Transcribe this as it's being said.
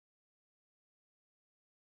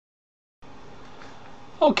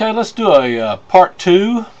Okay, let's do a part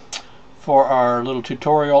 2 for our little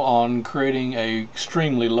tutorial on creating a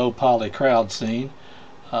extremely low poly crowd scene.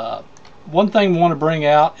 One thing we want to bring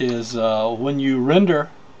out is when you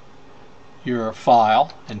render your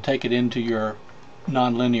file and take it into your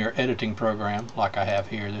nonlinear editing program like I have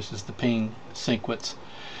here. This is the Ping Synquence.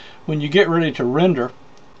 When you get ready to render,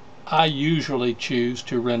 I usually choose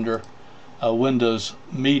to render a Windows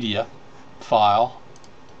Media file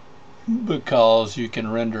because you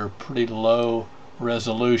can render pretty low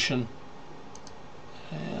resolution.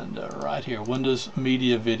 And right here, Windows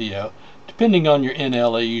Media Video, depending on your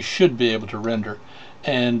NLE, you should be able to render,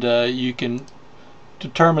 and you can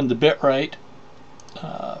determine the bit rate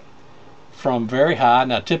from very high.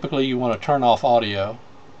 Now typically you want to turn off audio.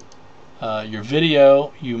 Your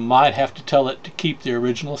video, you might have to tell it to keep the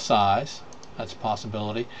original size. That's a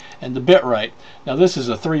possibility. And the bit rate. Now this is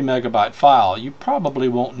a 3 megabyte file. You probably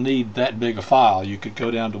won't need that big a file. You could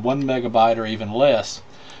go down to 1 megabyte or even less,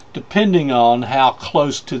 depending on how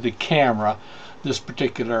close to the camera this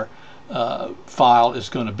particular file is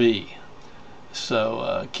going to be.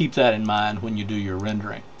 So keep that in mind when you do your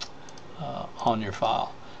rendering on your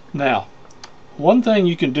file. Now, one thing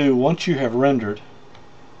you can do once you have rendered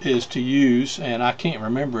is to use, and I can't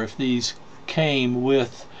remember if these came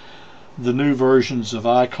with the new versions of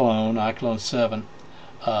iClone 7,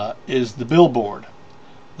 is the billboard.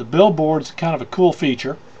 The billboard's kind of a cool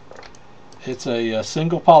feature. It's a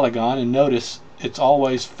single polygon, and notice it's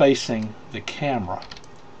always facing the camera.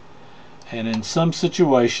 And in some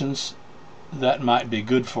situations that might be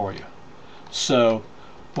good for you. So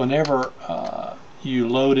whenever you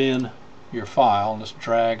load in your file, let's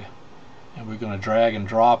drag, and we're going to drag and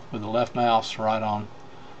drop with the left mouse right on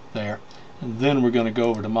there, and then we're going to go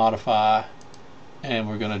over to modify, and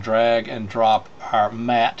we're going to drag and drop our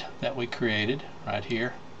mat that we created right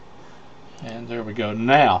here, and there we go.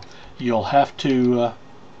 Now you'll have to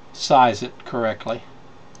size it correctly,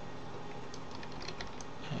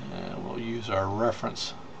 and we'll use our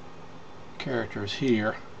reference characters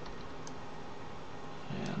here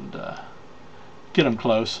and get them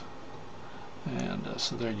close, and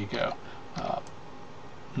so there you go.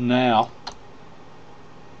 Now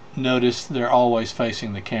notice they're always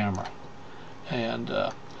facing the camera, and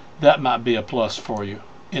that might be a plus for you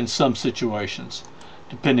in some situations,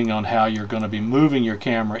 depending on how you're going to be moving your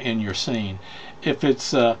camera in your scene. If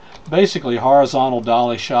it's basically horizontal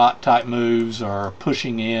dolly shot type moves or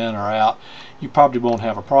pushing in or out, you probably won't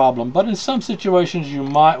have a problem, but in some situations you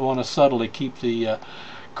might want to subtly keep the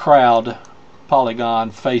crowd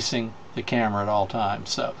polygon facing the camera at all times.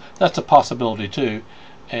 So that's a possibility too,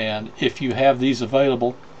 and if you have these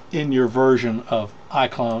available in your version of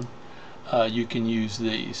iClone, you can use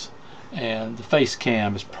these, and the face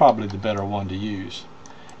cam is probably the better one to use,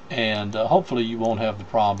 and hopefully you won't have the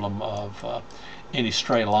problem of any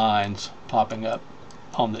stray lines popping up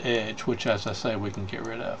on the edge, which, as I say, we can get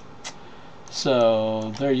rid of.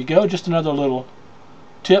 So there you go, just another little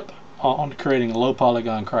tip on creating a low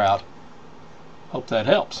polygon crowd. Hope that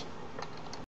helps.